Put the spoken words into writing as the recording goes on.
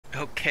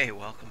Okay,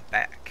 welcome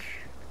back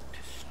to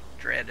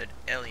Stranded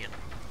Alien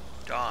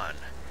Dawn.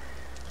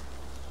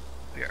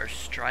 We are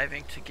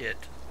striving to get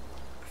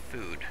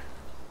food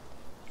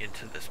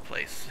into this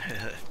place.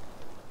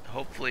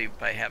 Hopefully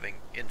by having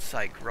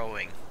inside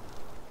growing,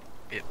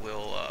 it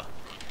will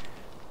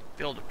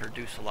be able to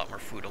produce a lot more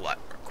food a lot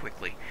more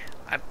quickly.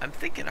 I'm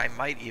thinking I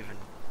might even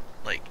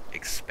like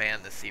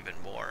expand this even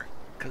more,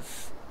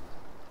 because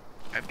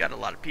I've got a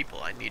lot of people.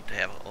 I need to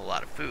have a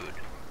lot of food.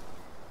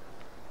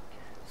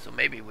 So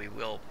maybe we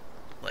will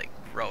like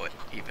grow it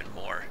even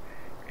more.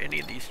 Are any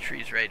of these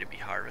trees ready to be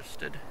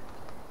harvested?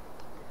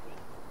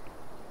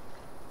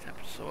 Temp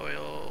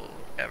soil,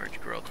 average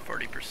growth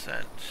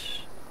 40%.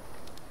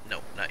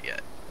 Nope, not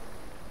yet.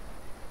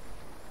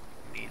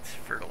 Needs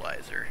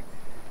fertilizer.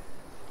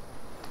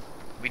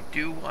 We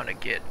do want to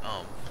get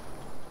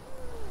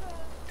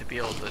to be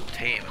able to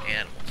tame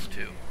animals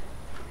too.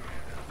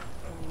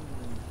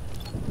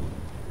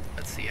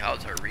 Let's see,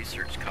 how's our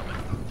research coming?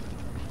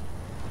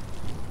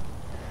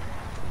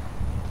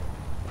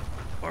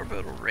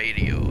 Orbital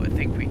radio, I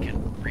think we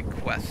can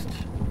request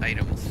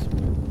items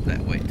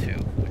that way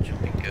too, which will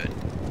be good.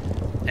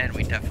 And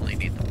we definitely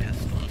need the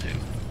pistol too.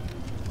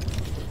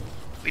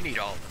 We need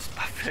all the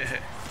stuff.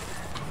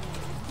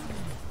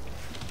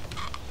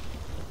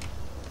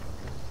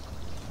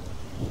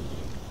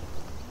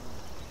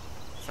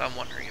 So I'm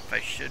wondering if I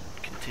should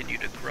continue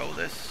to grow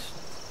this,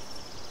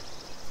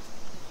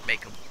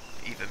 make a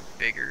even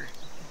bigger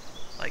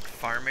like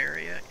farm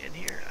area in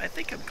here. I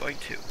think I'm going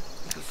to,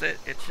 because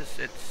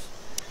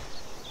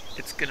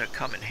it's gonna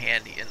come in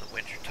handy in the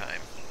winter time,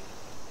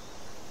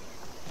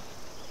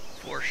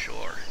 for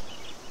sure.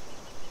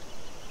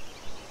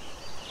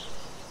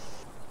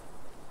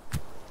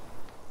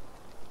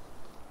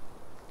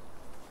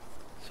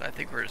 So I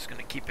think we're just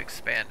gonna keep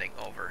expanding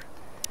over.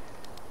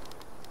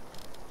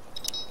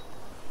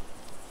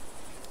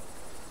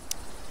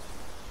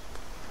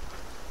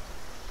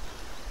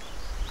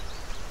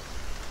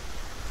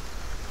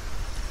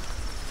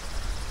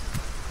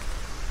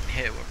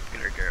 Yeah, we're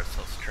gonna get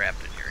ourselves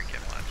trapped in here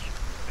again, watch.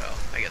 Oh,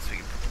 I guess we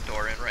can put the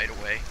door in right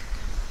away,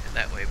 and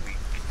that way we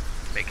can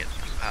make it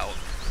out.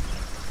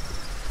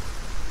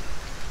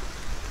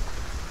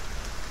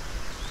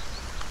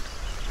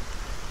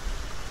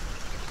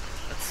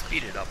 Let's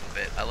speed it up a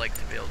bit. I like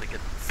to be able to get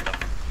stuff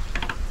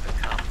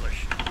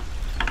accomplished.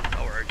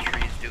 How are our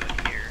trees doing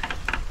here?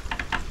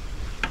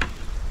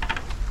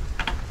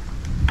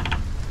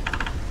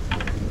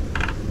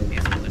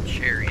 These are the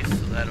cherries,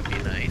 so that'll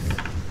be nice.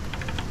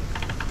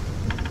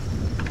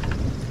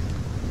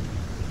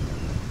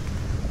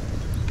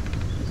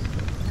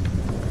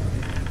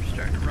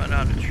 Run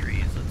out of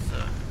trees. Let's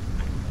get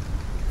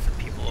some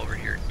people over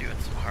here doing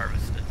some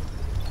harvesting.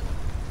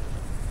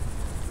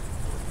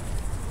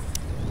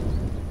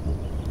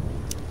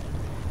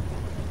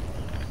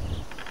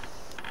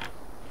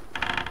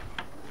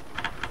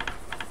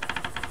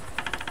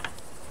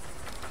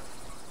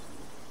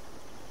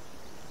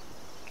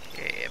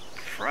 Okay,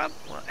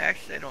 well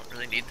actually I don't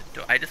really need the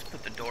door. I just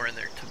put the door in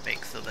there to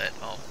make so that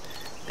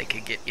they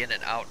can get in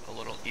and out a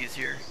little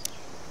easier.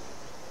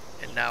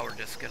 And now we're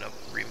just gonna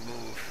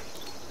remove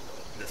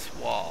this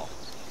wall.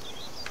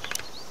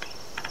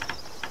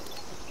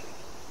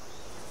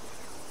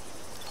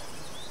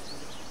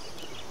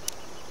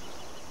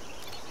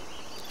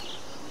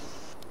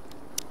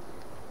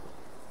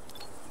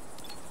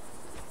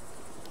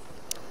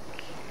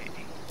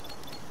 Okay.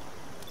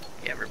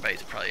 Yeah,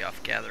 everybody's probably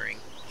off gathering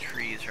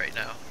trees right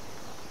now.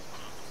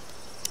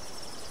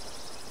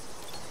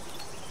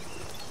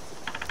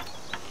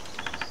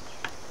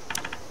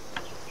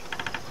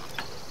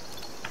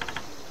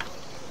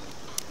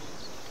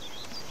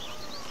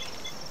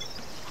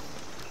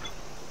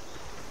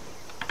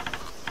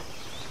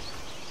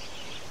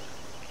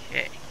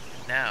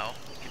 Now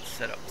we can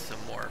set up some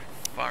more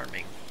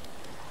farming.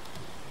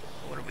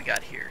 What do we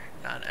got here?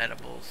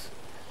 Non-edibles.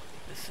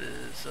 This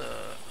is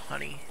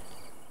honey.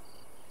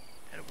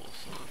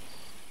 Edibles.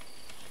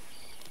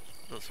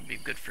 Those will be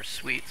good for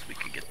sweets. We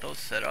could get those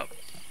set up.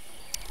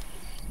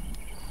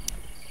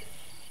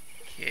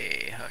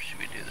 Okay, how should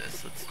we do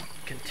this? Let's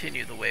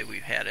continue the way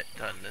we've had it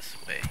done this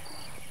way.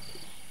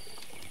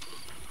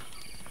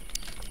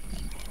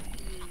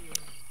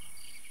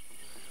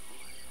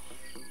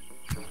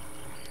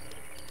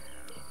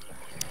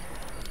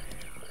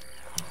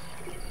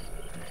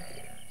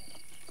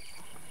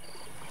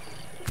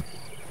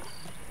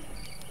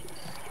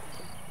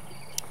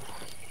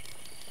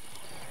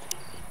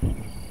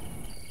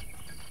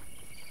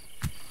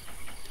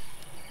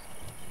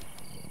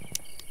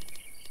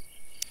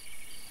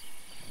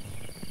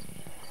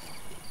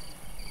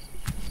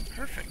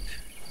 Perfect.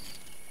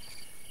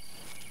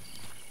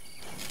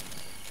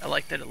 I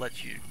like that it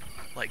lets you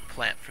like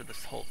plant for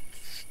this whole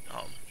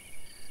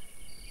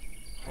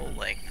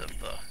length of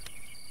the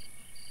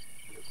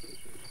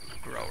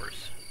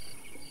growers.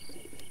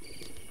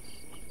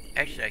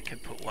 Actually, I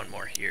could put one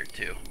more here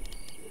too,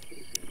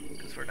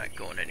 because we're not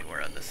going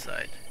anywhere on this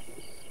side.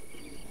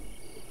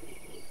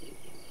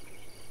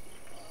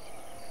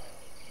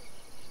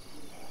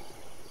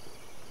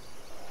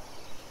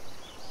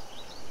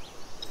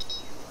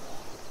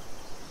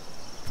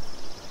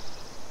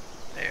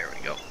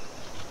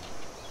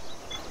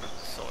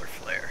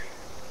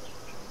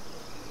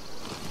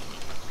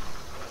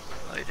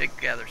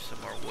 gather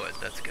some more wood.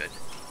 That's good.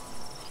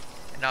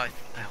 And now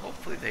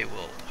hopefully they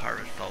will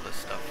harvest all this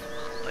stuff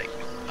like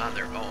on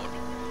their own.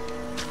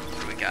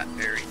 What do we got?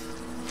 Berries.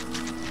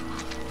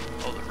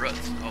 Oh, the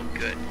roots. Oh,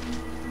 good.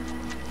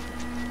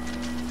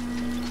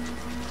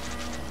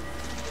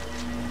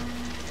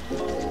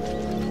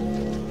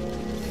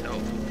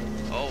 So,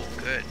 oh,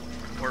 good.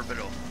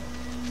 Orbital.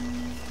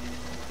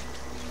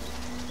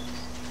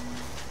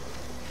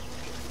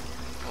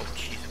 Oh,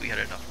 jeez, we had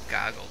enough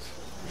goggles.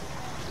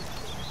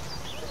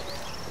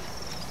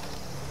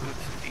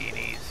 Boots,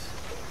 beanies,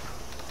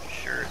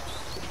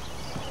 shirts,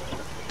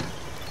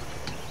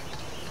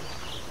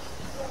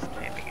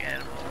 taming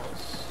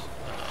animals,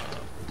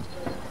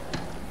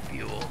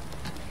 fuel.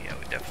 Yeah,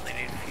 we definitely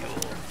need fuel.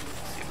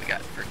 Let's see what we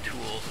got for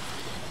tools.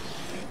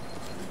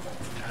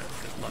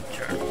 Good luck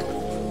charm.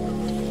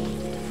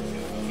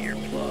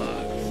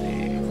 Earplugs.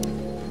 See.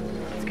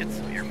 Let's get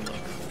some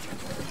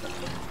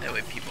earplugs. That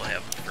way people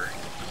have them for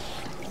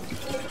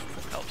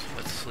helps them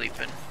with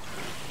sleeping.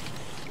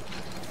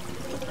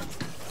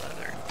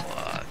 Leather,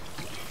 cloth,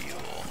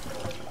 fuel,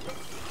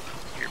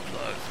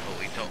 earplugs. Oh,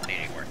 we don't need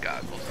any more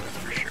goggles, that's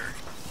for sure.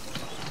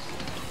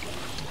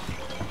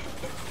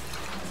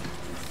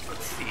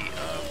 Let's see,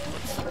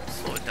 let's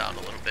slow it down a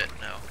little bit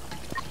now.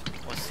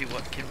 Let's see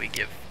what can we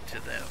give to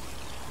them.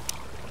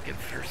 Give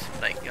her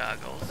some night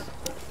goggles.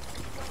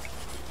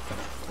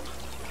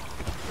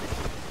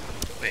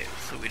 Wait,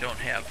 so we don't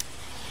have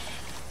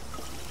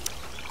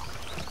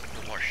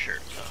no more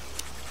shirts, huh?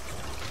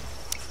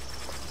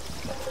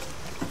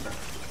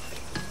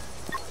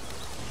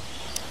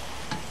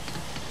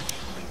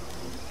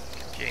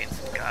 Jane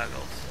some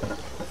goggles.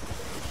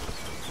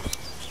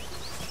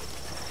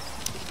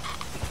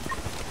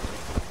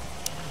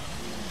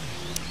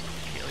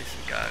 Kaylee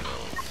some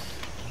goggles.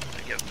 I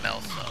give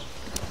Mel some.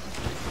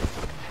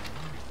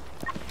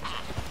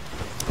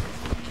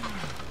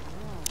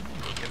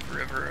 Give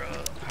River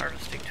a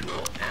harvesting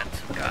tool and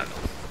some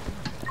goggles.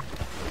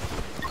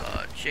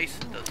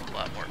 Jason does a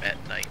lot more at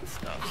night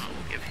stuff, so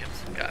we'll give him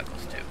some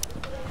goggles too.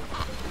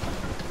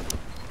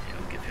 Yeah,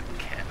 we'll give him a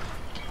cap.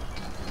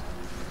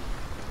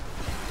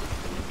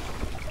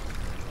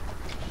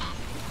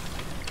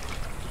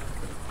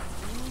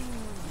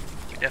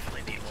 We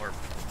definitely need more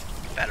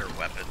better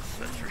weapons,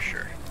 that's for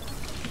sure.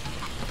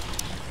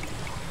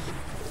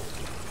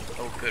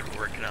 Oh good, we're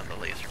working on the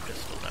laser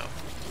pistol now.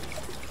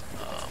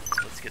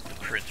 Let's get the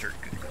printer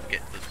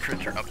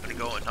up and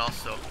going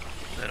also.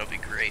 That'll be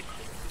great.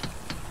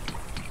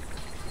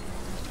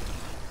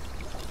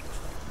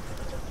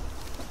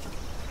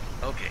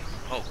 Okay.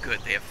 Oh, good.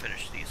 They have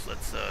finished these.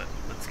 Let's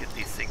get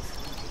these things.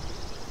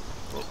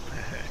 Oh,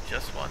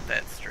 just want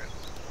that strip.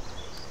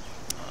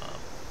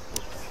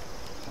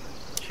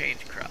 Whoops.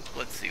 Change crop.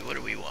 Let's see. What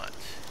do we want?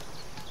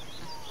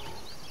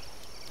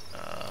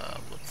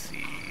 Let's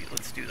see.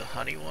 Let's do the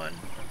honey one.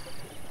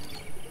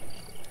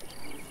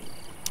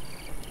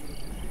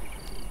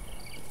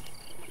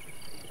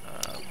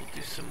 We'll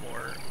do some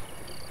more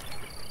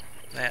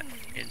that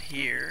in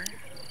here.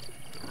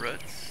 The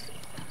roots.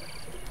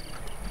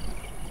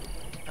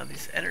 Now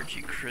these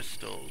energy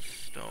crystals,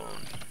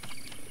 stone,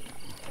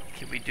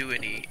 can we do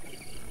any,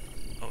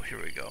 oh here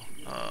we go,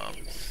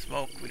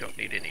 smoke, we don't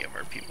need any of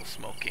our people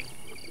smoking.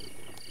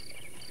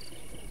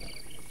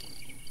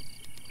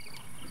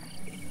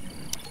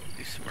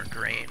 Do some more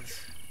grains.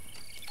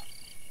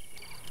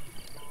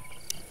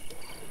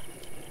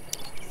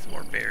 Some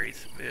more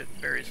berries,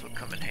 berries will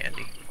come in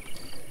handy.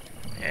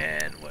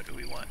 And what do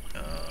we want?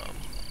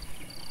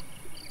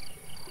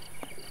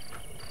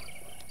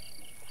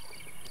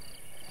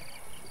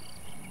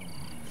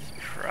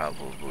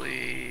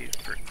 Probably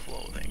for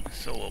clothing,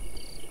 so we'll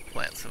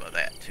plant some of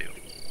that too.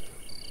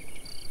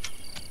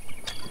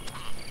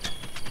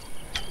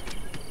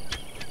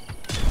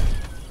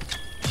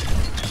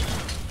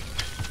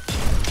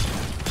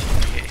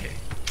 Okay.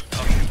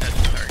 Oh shoot,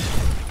 that's the target.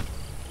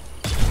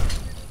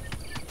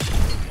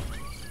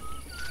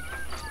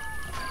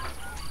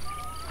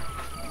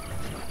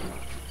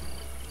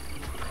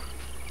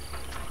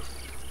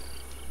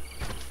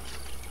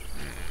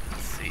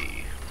 Let's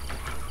see.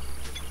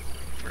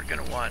 We're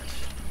gonna want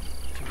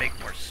to make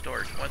more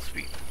storage. Once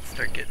we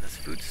start getting this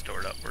food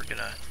stored up, we're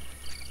gonna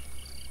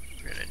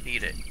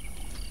need it.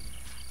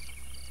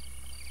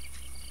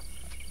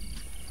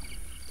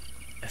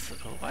 So,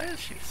 why is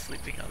she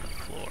sleeping on the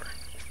floor?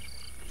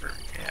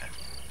 Yeah.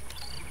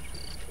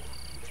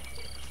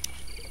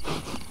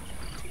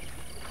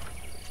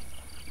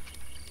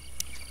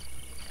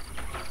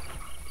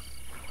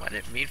 Well, I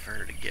didn't mean for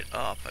her to get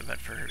up. I meant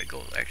for her to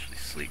go actually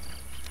sleep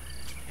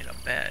in a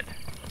bed.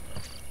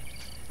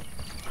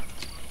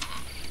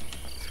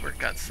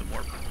 Work on some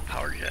more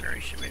power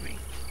generation maybe.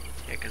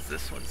 Yeah, because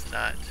this one's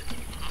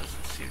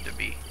doesn't seem to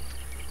be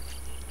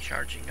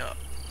charging up.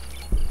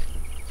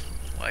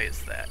 Why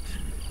is that?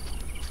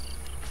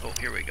 Oh,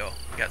 here we go.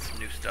 We got some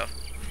new stuff.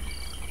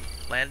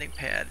 Landing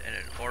pad and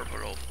an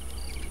orbital.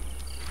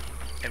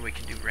 And we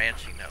can do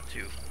ranching now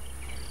too.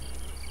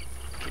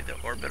 Okay, the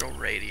orbital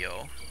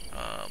radio.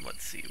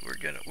 Let's see. Where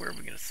are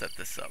we gonna set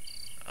this up?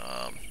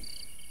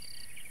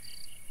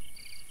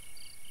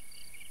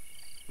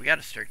 We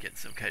gotta start getting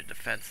some kind of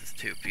defenses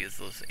too, because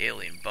those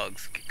alien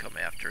bugs could come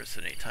after us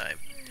at any time.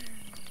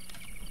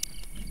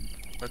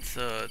 Let's,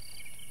 we'll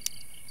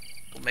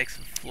make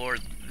some floor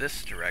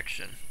this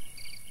direction.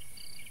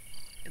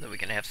 And then we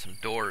can have some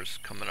doors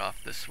coming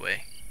off this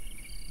way.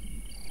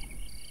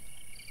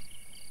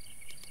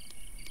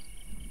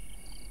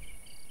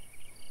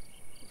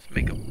 Let's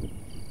make a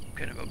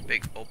kind of a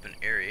big open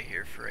area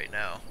here for right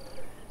now.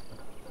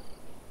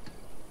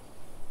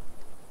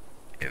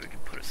 Yeah, we can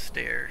put a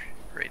stair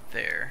right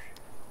there.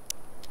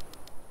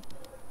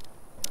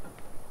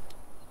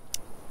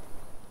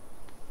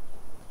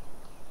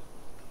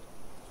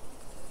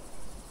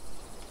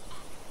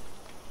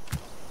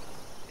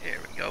 There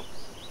we go.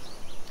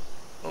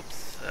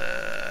 Oops,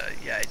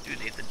 yeah, I do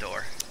need the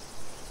door.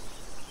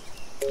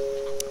 There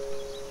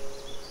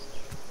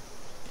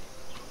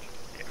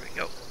we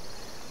go.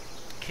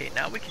 Okay,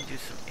 now we can do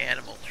some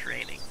animal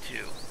training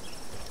too.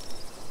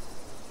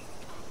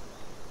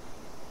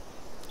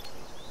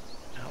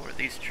 How are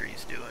these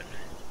trees doing?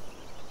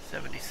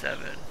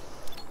 77.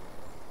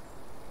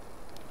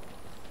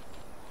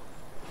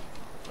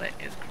 Plant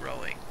is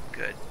growing.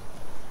 Good.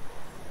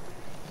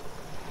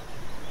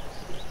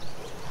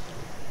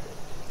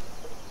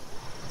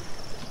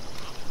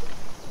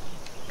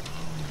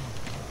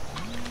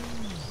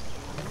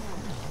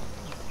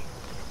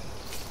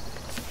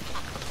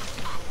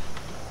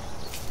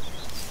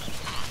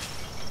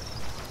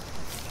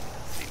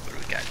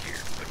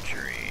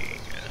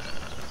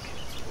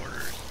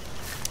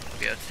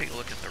 Let's take a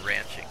look at the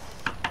ranching.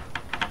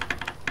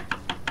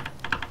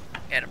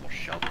 Animal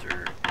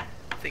shelter.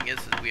 Thing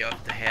is that we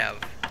have to have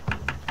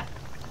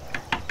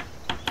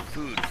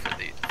food for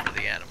the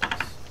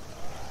animals.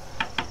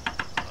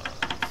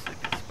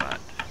 Sleeping spot.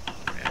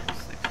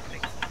 Animals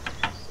sleeping.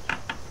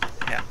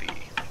 Happy.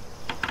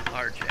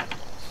 Large animals.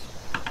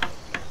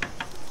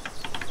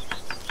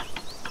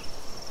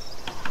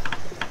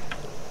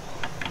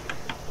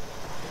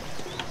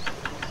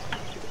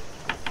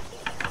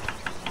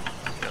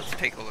 Okay, let's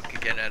take a look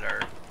again at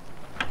our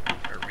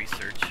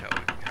research.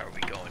 How are we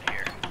going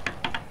here?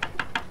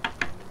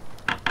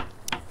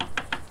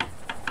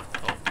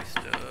 Oh, we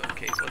still,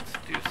 okay, let's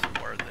do some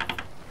more of the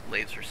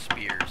laser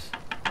spears.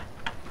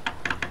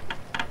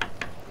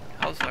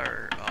 How's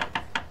our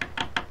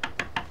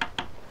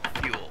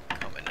fuel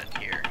coming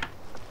in here?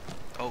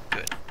 Oh,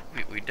 good.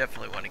 We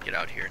definitely want to get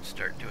out here and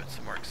start doing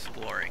some more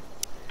exploring.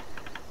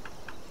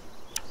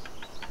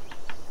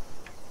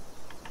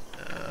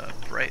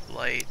 Bright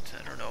light.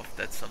 I don't know if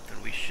that's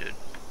something we should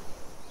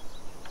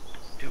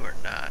do or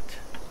not.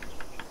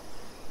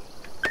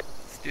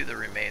 Let's do the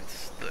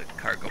remains, the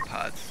cargo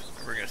pods.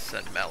 We're going to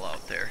send Mel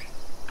out there.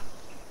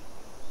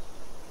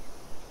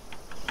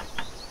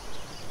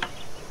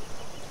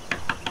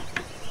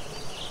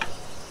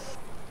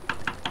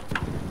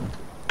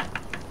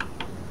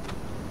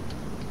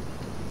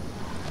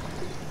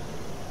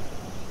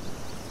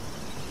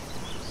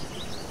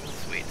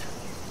 Sweet.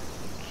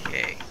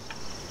 Okay.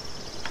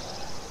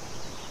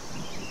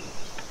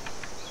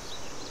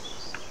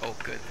 Oh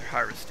good, they're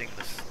harvesting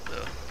the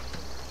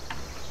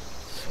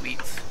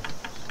sweets.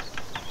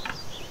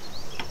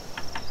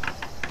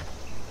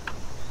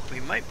 We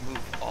might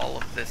move all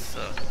of this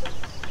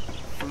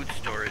food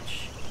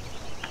storage,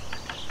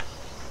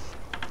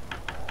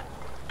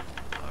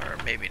 or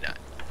maybe not.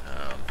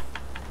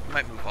 We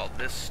might move all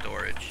this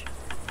storage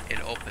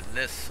and open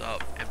this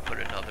up and put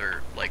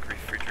another like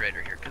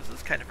refrigerator here, because this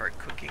is kind of our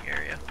cooking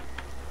area.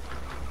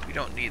 We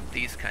don't need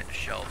these kind of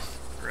shelves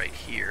right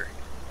here.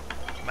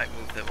 Might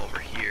move them over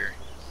here.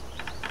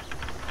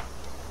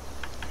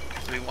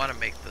 So we want to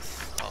make this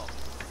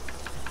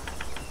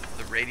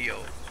the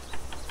radio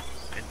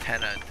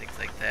antenna and things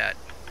like that.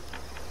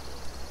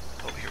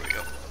 Oh, here we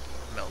go.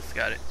 Mel's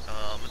got it.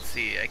 Let's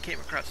see. I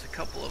came across a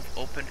couple of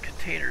open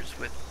containers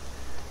with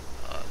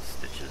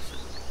stitches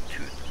and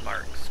tooth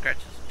marks,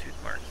 scratches and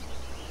tooth marks.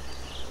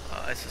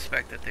 I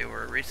suspect that they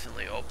were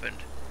recently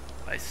opened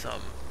by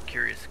some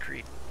curious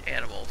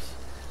animals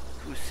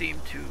who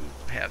seem to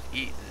have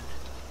eaten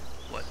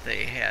what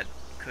they had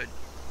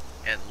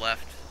and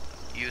left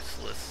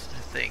useless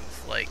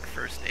things like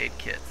first aid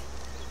kits,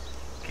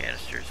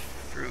 canisters,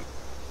 fruit,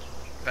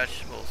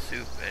 vegetable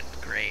soup, and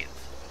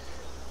grains.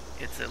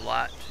 It's a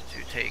lot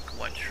to take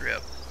one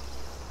trip,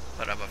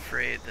 but I'm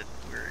afraid that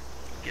we're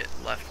get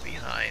left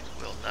behind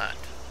will not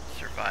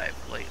survive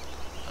late.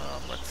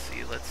 Let's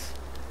see,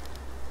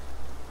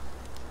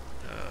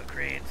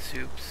 grain,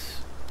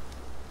 soups,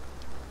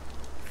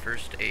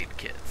 first aid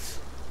kits.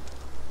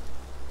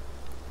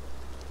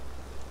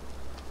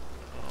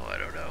 Oh, I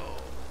don't know.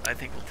 I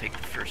think we'll take the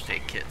first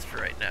aid kits for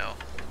right now.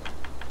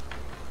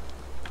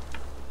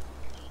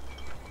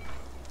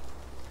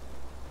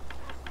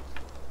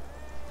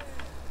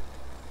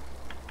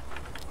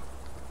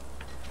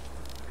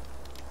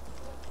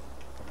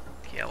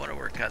 Okay, I want to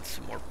work on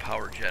some more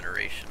power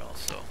generation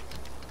also.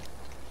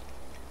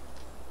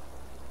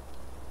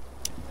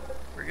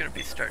 We're going to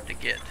be starting to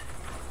get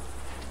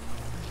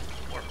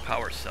more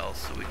power cells,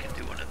 so we can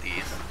do one of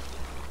these.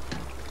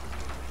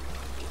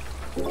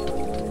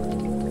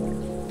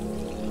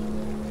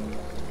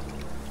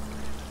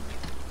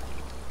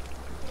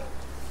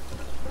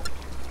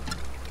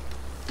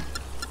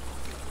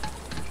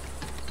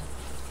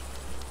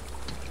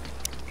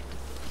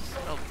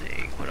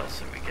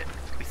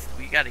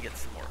 got to get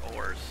some more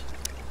ores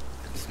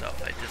and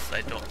stuff.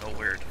 I don't know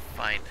where to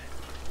find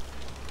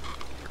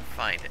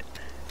it.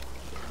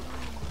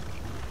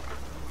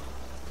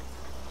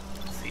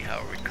 Let's see how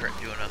are we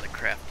doing on the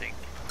crafting.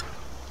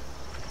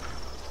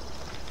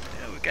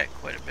 Yeah, we got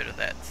quite a bit of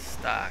that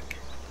stock.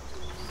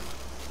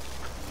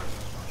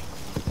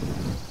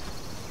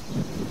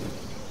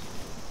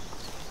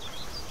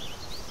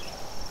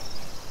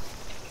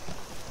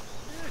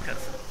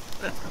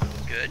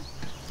 That's good.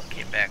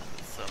 Came back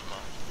with some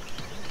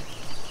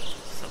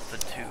something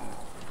to.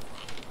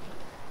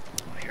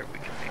 Oh, here we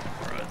can make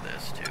more out of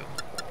this too.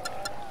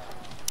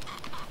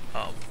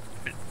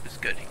 It was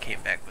good. He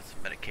came back with some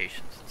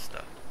medications and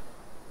stuff.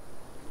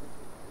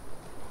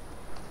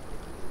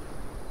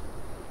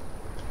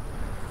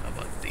 How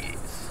about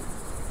these?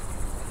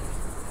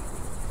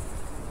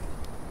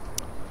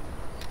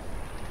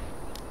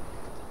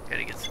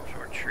 Gotta get some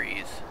more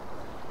trees.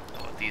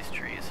 How about these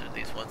trees? Are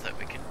these ones that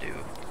we can do?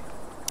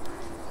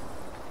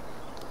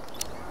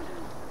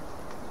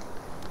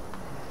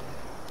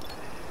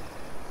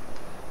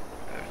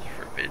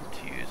 Forbidden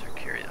to use or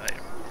carry the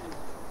item.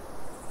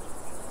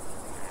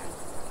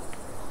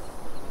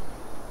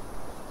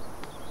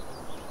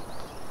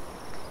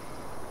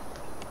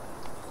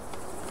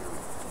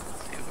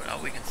 See, well,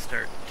 now we can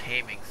start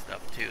taming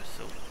stuff too.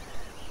 So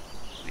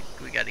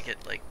we got to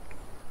get like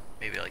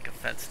maybe like a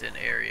fenced-in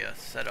area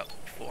set up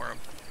for them.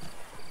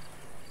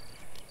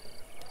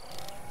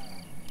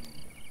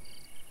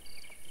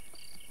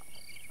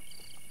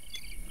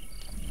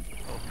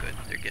 Oh, good.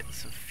 They're getting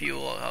some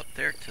fuel out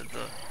there to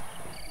the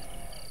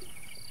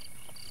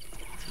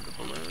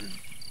balloon.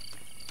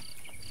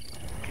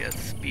 Okay, let's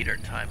speed our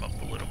time up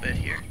a little bit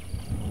here.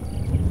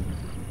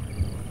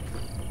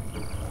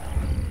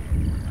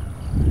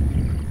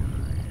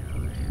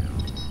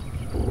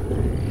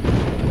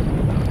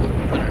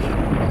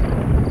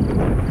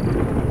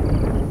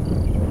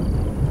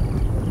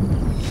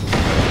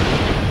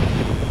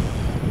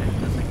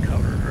 It doesn't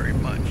cover very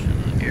much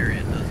in the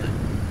area, does it?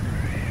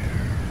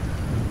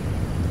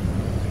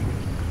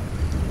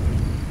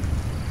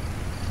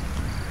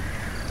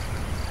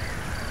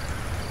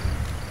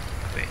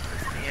 Wait,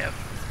 doesn't he have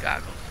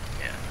goggles?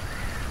 Yeah,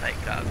 night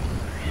goggles.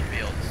 You should be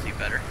able to see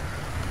better.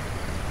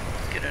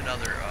 Let's get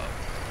another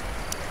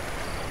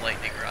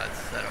lightning rod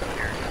set up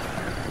here.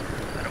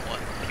 I don't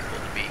want people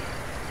to be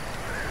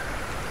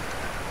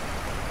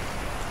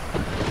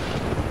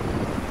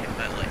hit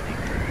by lightning.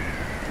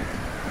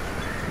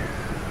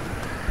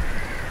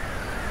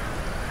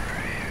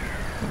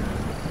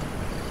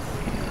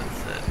 Let's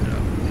set it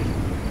up.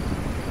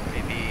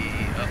 Maybe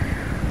up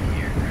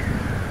here.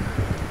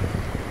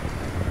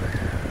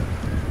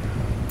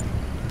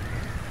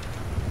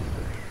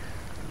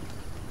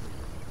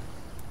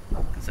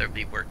 Because they'll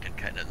be working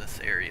kind of in this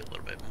area a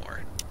little bit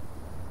more.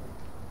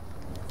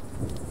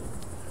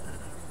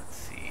 Let's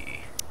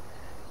see.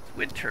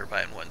 Wind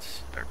turbine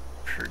ones are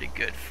pretty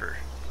good for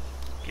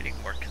getting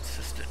more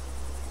consistent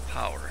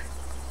power.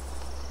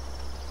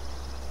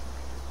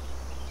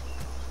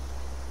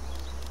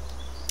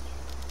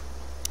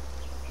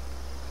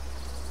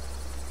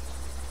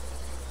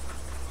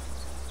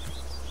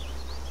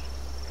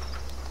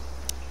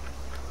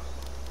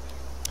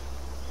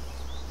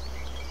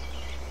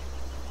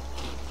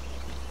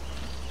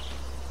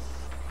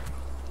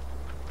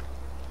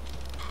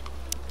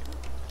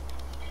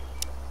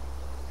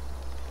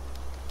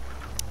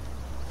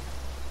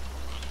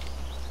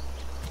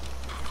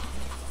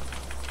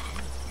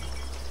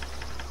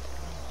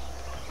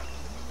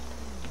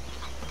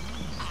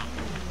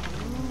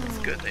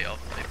 Good,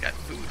 they've got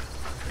food.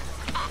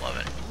 Love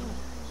it.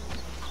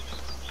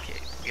 Okay,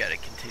 we gotta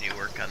continue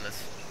work on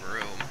this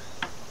room.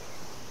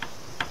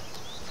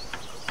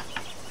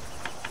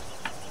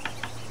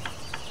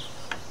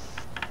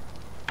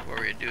 What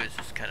we're gonna do is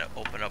just kind of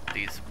open up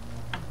these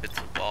bits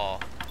of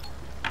ball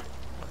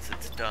once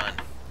it's done.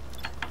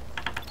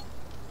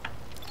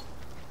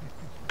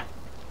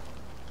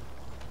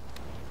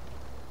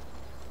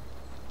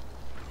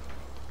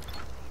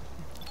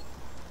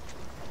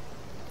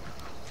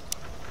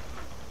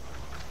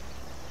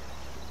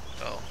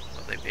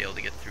 Be able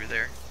to get through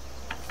there.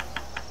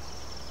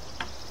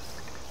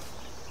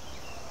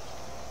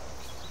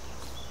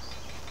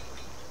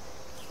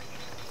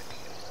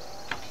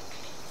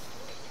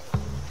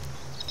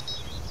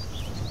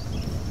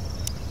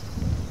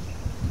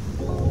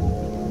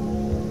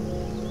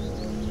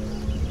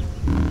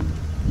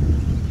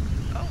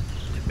 Oh,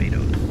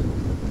 tomatoes.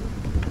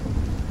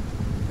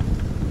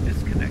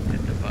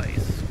 Disconnected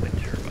device,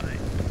 wind turbine.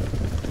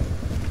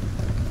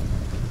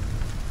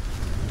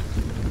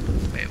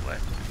 Wait, what?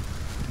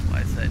 Why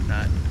is that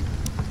not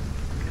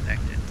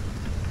connected?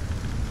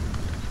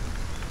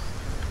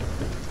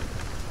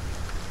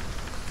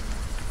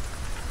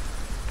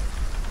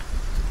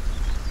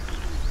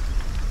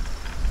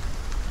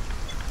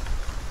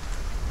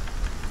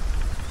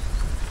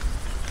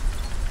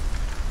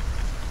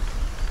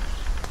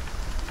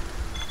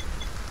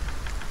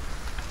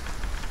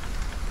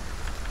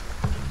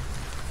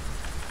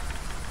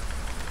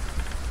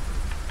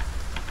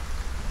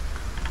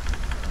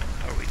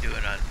 Are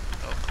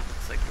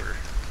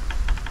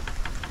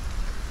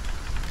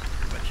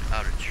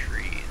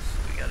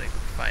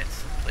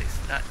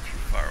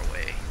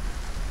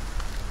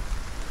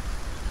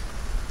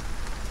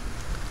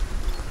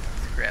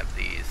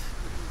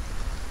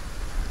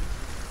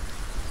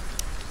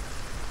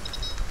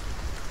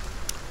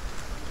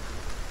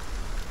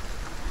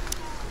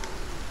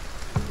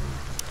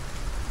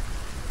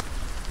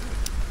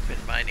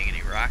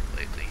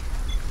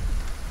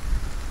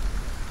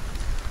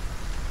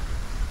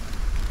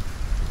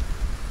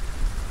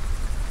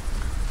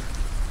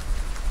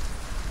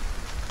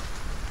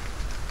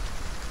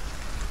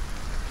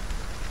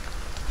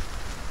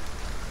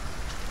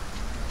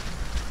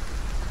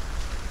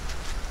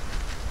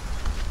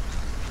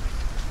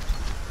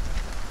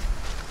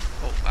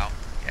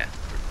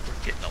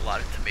getting a lot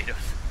of tomatoes.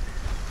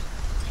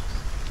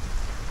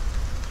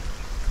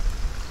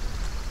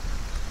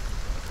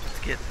 Let's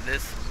get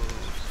this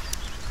moved.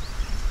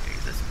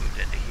 Get this moved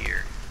into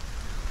here.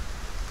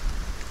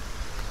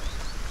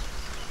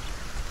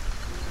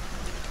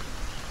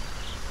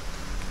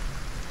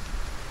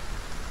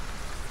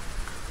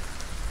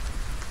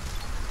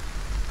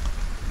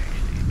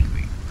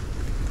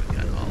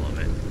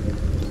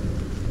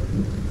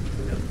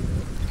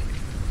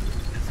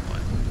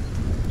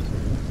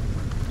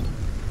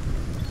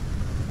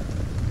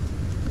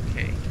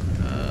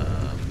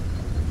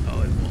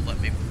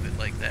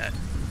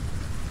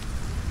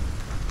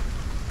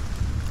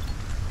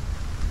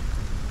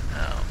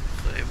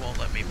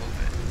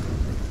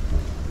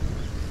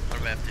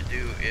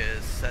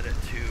 Is set it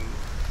to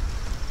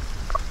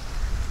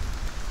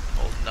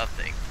hold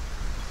nothing.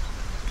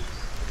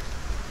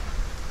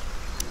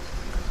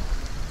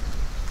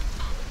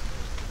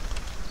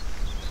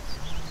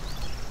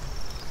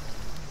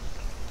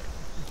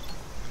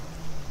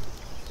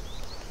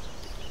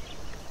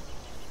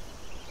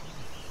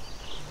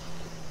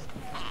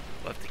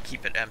 We'll have to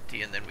keep it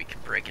empty and then we can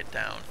break it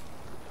down.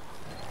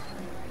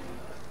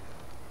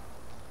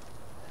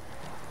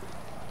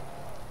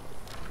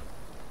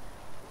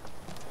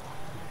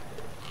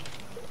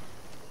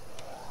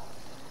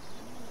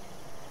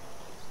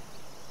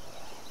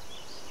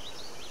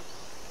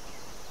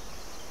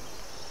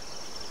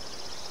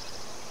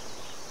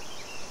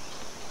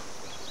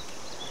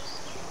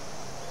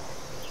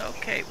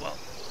 Okay, well,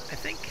 I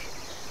think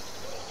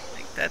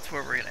that's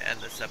where we're going to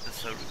end this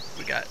episode.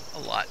 We got a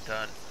lot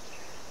done.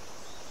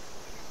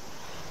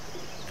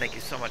 Thank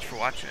you so much for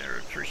watching. I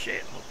appreciate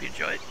it. Hope you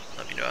enjoyed.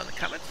 Let me know in the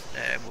comments,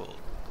 and we'll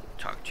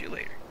talk to you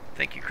later.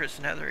 Thank you, Chris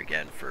and Heather,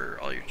 again, for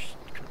all your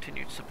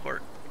continued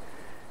support.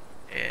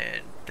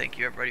 And thank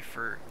you, everybody,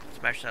 for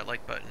smashing that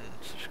like button,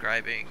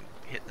 subscribing,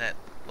 hitting that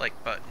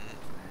like button,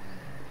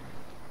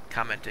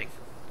 commenting,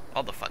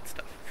 all the fun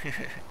stuff.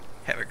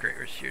 Have a great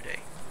rest of your day.